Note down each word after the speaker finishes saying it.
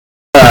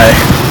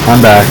I'm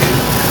back.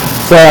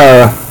 So,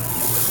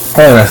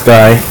 hey, this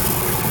guy.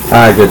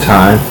 I had a good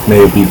time.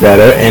 Maybe be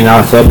better and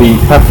also be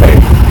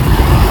perfect.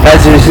 As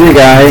you see,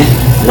 guys,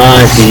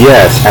 my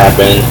PS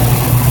happened.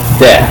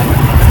 There.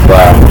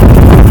 Well,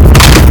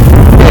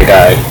 hey,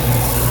 guys.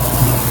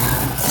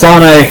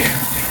 Sonic,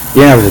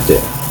 you have to do,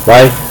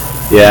 right?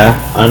 Yeah,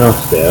 I know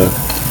still.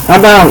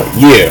 How about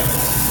you?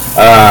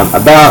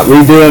 About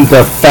redoing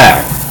the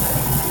fact.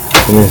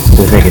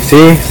 Just make it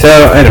see.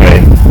 So,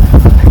 anyway.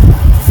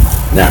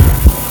 Now,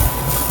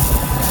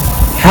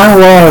 how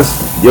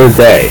was your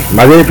day?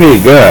 My day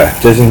pretty good.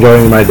 Just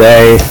enjoying my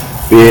day.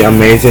 Be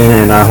amazing,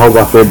 and I hope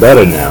I feel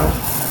better now.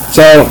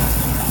 So,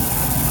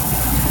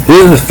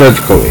 this is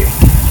physically.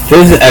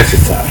 This is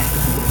exercise.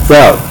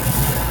 So,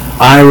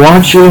 I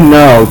want you to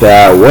know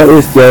that what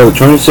is the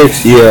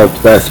 26th year of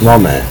the best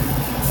moment.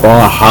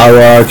 On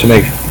how to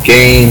make a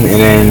game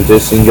and then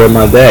just enjoy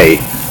my day.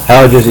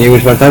 How I just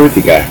enjoy my time with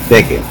you guys.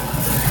 Thank you.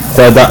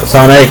 So,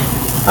 Sonic,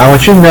 I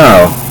want you to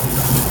know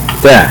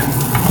that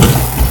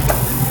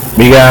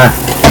we got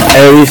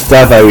every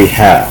stuff that we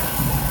have.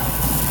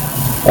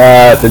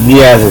 The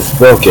DS is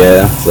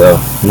broken, so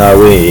not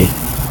really.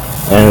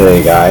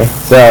 Anyway, guys,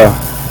 so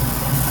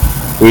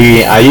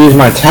I use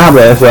my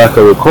tablet so I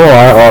could record,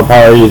 or I'll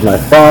probably use my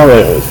phone.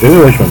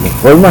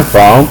 Where's my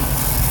phone?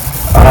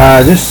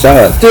 Just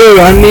dude,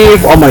 I need.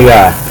 Oh my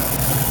god.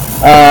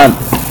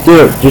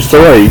 Dude, just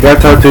wait. You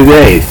got till 2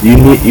 days.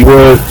 You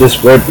will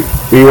just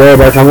be worried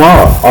about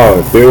tomorrow.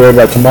 Oh, be worried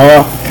about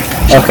tomorrow.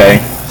 Okay,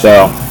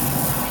 so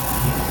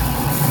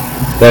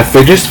the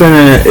fidget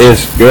spinner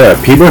is good.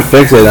 People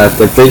fix it that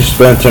the fidget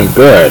spinner turned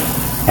good.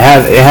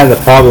 It has a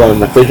problem in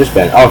the fidget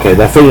spinner. Okay,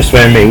 the fidget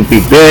spinner may be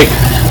big,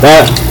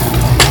 but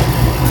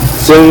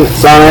soon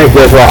Sonic,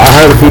 guess what? I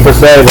heard people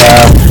say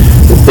that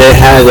they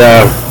had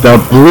the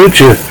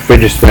Bluetooth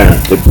fidget spinner.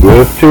 The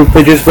Bluetooth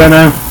fidget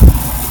spinner.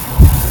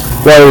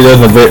 Why are we doing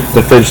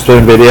the fidget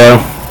spinner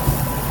video?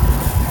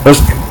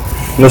 Let's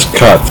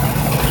cut.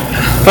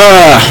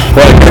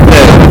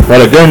 What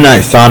a good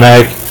night,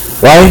 Sonic.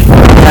 Right?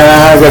 I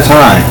had a good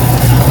time.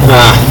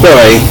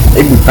 Sorry,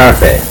 it'd be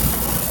perfect.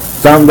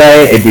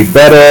 Someday it'd be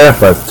better,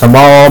 but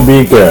tomorrow will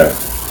be good.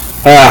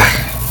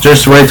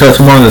 Just wait till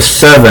tomorrow the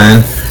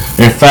 7th.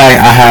 In fact,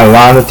 I have a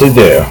lot to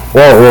do.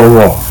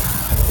 Whoa.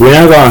 We're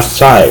not going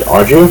outside,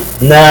 are you?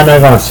 Nah, not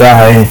going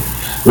outside.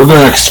 We're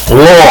gonna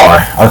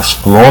explore.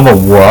 Explore the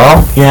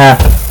world? Yeah.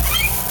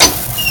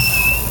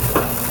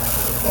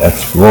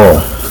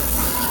 Explore.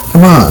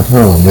 Come on.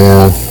 Oh,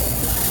 man.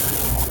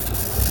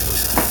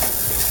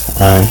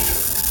 Alright.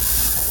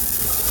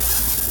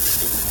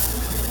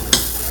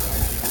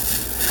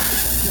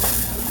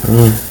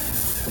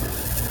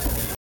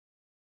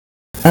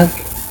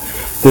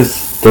 This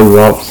the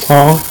love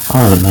song? I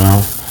don't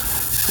know.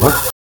 What?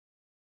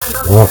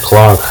 1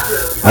 o'clock.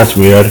 That's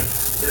weird.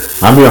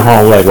 I'm at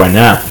home like right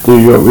now.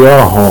 Dude, you're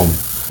at home.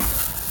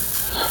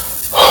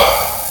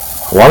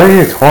 What are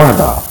you talking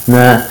about?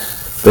 Nah,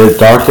 the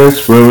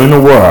darkest room in the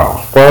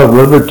world. Well, a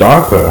little bit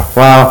darker.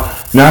 Wow,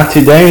 not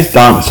today's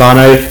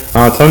Sonic.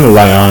 Turn the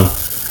light on.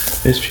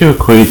 It's pure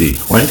crazy.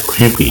 Why is it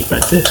creepy?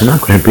 But this is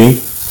not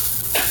creepy.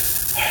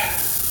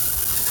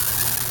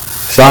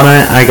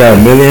 Sonic, I got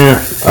a million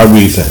of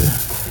reasons.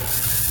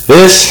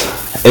 This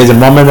is a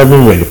moment I've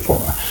been waiting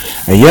for.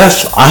 And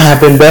yes, I have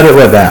been better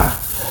with that.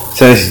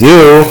 Since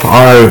you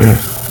are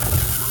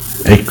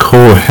a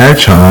cool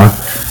hedgehog,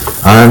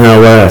 I don't know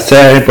what I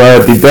say,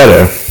 but it'd be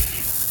better.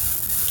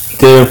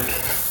 Dude,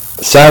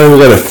 sadly we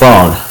got a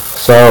phone.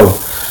 So,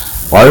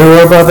 why do you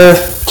worry about this?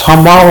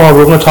 Tomorrow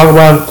we're going to talk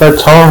about the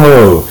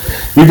Touhou.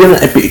 You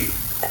didn't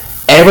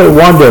ever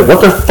wonder what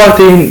the fuck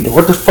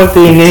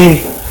did you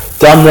name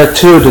Dominic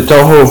 2 the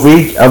Touhou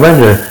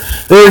Avenger?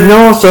 There is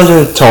no such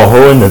as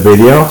Touhou in the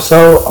video,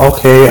 so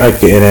okay, I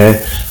get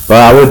it. But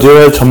I will do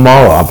it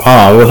tomorrow. I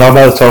promise. We'll talk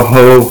about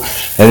Touhou,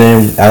 and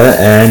then at the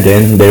end,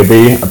 then they'll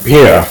be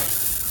appear.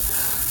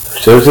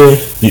 Seriously,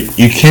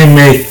 you can't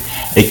make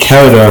a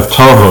character of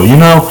Touhou. You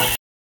know.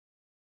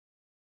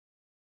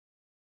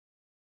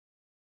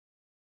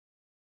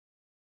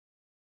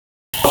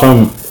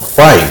 Some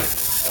fight.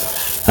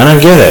 I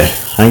don't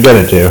get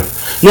it, too.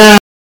 Now,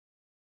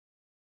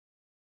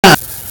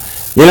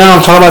 you know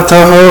I'm talking about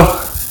Touhou?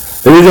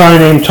 The reason I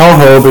named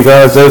Touhou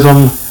because there's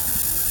some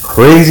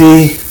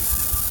crazy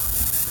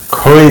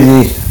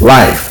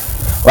life.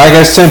 Like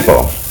it's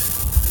simple.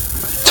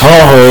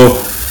 Touhou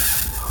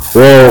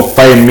will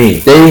fight me.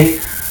 They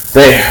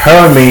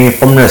heard me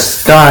from the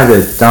sky.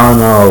 They don't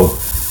know.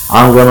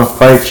 I'm gonna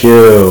fight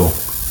you.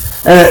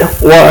 And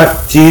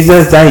what?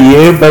 Jesus, that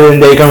you? But then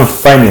they gonna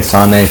fight me,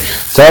 Sonic.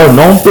 So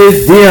no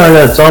big deal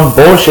that some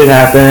bullshit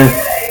happened,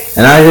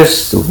 and I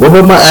just whoop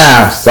up my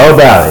ass so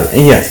badly.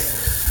 And yes,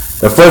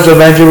 the first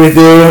adventure we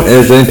do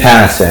is in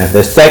Pakistan.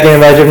 The second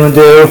adventure we're gonna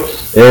do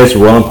is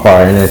one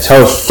part, and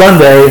until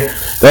Sunday,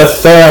 the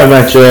third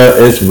adventure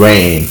is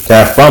Rain.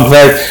 That fun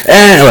place.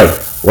 Anyway,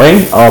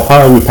 Rain? Oh,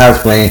 probably we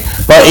passed Rain,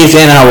 but each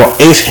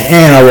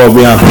hand will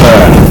be on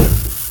third.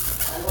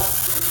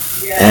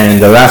 And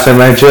the last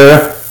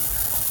adventure,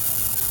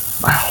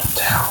 my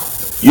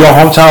hometown. Your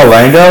hometown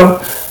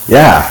Orlando?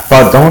 Yeah,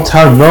 but don't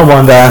tell no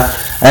one that.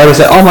 And we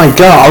say, oh my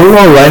god, are we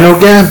going to Orlando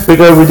again?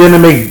 Because we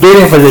didn't make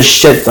bidding for this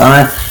shit,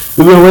 son.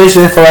 We've been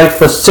waiting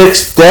for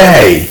 6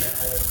 days.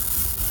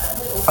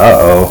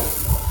 Uh-oh,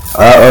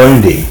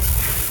 indeed.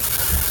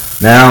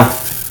 Now,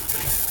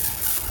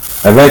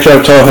 Adventure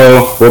of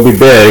Touhou will be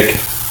big,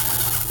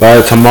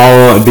 but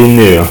tomorrow it'll be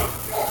new.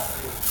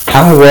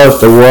 How will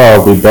the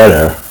world be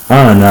better?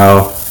 I don't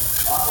know.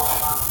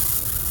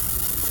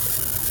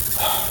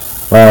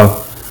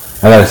 Well,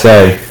 as I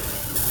say,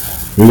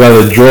 we got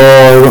a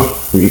draw.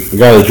 We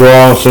got a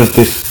draw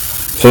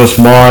since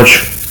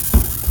March.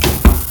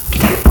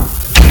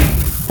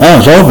 Oh,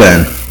 it's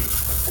open.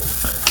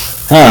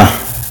 Huh.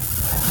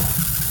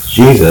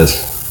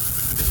 Jesus.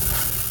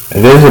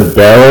 If there's a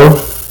barrel,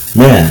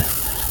 man,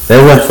 they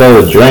went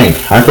for the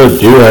drink. I could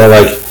do it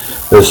like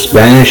the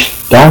Spanish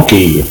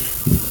donkey.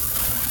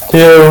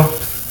 Dude,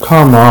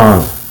 come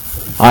on.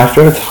 I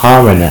feel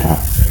tired now.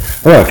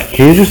 Look,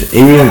 you just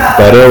even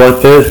better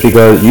with this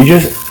because you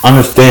just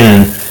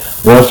understand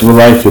what it's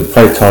like to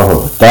play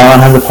Touhou. Don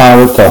has the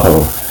power with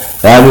Touhou.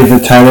 That is the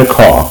time to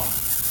call.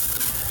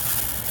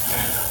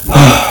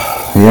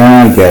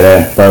 Yeah, I get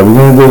it. But we're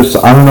gonna do this.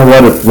 I don't know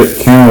what the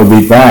camera will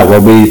be back.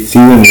 Will be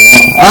season 1.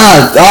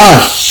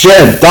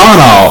 Shit,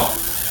 Donald!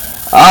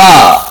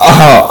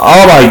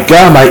 Oh my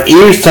god, my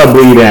ears start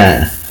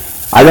bleeding.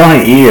 I don't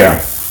have ear.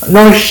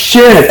 No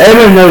shit,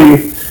 ever know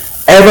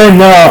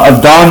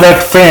a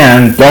Donald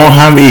fan don't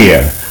have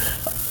ear.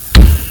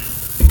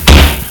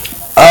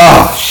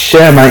 Oh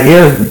shit, my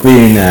ears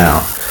bleeding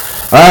now.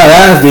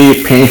 That'd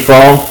be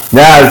painful.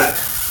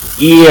 That's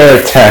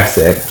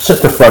ear-tastic.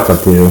 Shut the fuck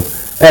up, you.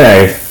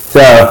 Anyway,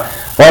 so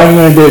what are we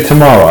gonna do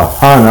tomorrow?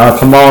 I don't know.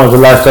 Tomorrow is the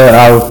last day of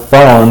our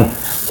phone,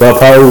 so I'll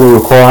probably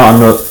record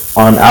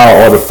on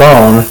our other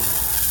phone,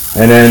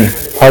 and then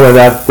probably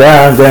that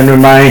then we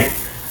might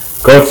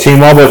go to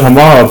T-Mobile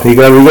tomorrow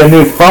because we get a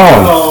new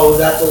phone. Oh,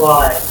 that's a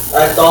lie.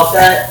 I thought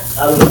that.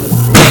 I was.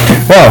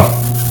 Well.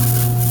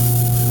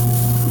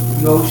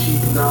 No,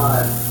 she's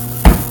not.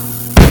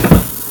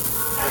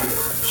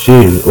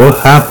 Jeez, what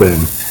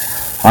happened?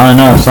 I don't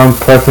know, some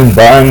person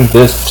buying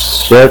this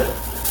shit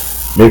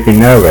make me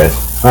nervous.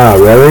 Oh,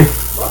 really?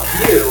 Fuck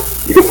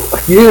you.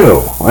 Fuck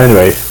you.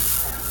 Anyways.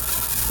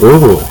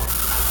 Ooh.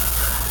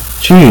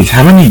 Jeez,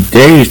 how many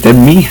days did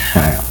me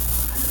have?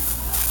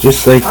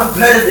 Just like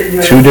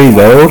 2 days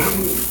old?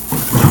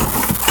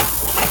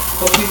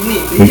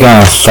 We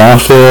got a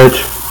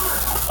sausage,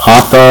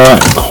 hot dog,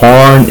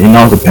 corn, and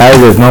all the patty.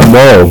 There's no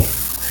bowl.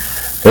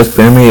 Just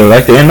been me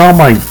elected, and all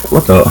my,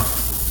 what the?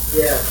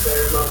 Yeah,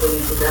 there's nothing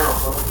even now,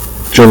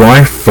 huh?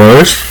 July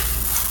 1st?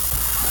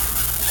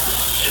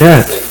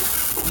 Shit.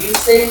 You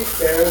say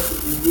there's the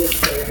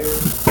easiest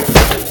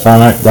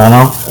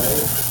Donald?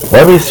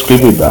 What is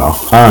Scooby Bell?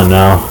 I don't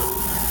know.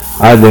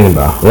 I think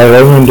about. What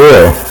are we gonna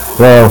do?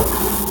 Well,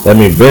 let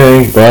me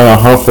big, but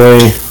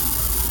hopefully.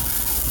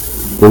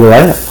 Will the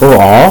light go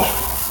off?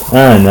 I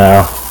don't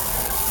know.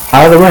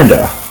 Out of the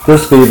window.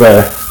 This be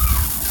better.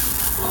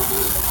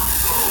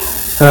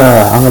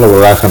 I'm gonna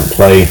relax and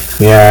play.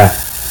 Yeah.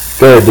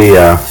 Good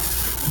idea.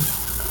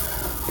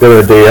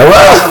 Good idea.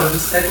 I'm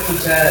just typing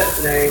in chat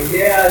saying,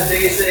 yeah,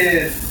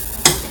 Jason.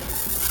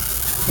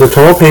 The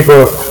toll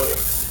paper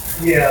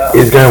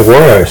is getting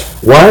worse.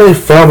 Why did it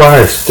fall by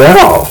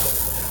itself?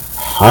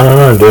 I don't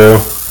know,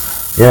 dude.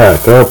 Yeah,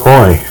 good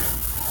point.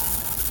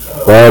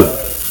 But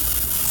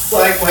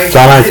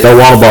sound like the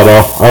water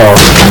bottle.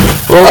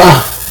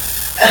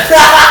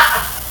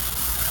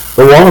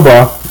 The water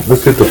bottle.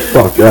 Let's get the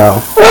fuck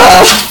out.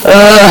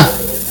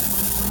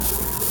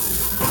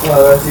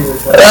 That's even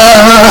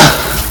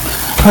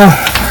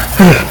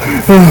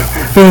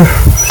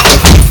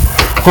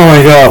Oh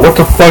my god, what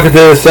the fuck is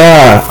this? I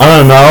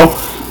don't know.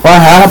 What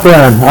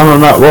happened? I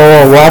don't know.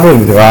 Whoa, what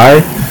happened,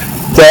 right?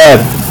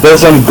 Dad,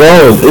 there's some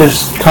gold.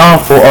 It's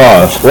coming for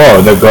us.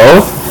 Whoa, the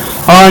gold?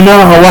 Oh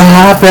no, what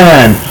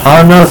happened?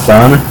 I don't know,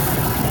 son.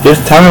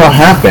 Just tell me what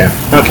happened.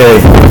 Okay,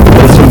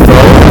 there's some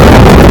gold.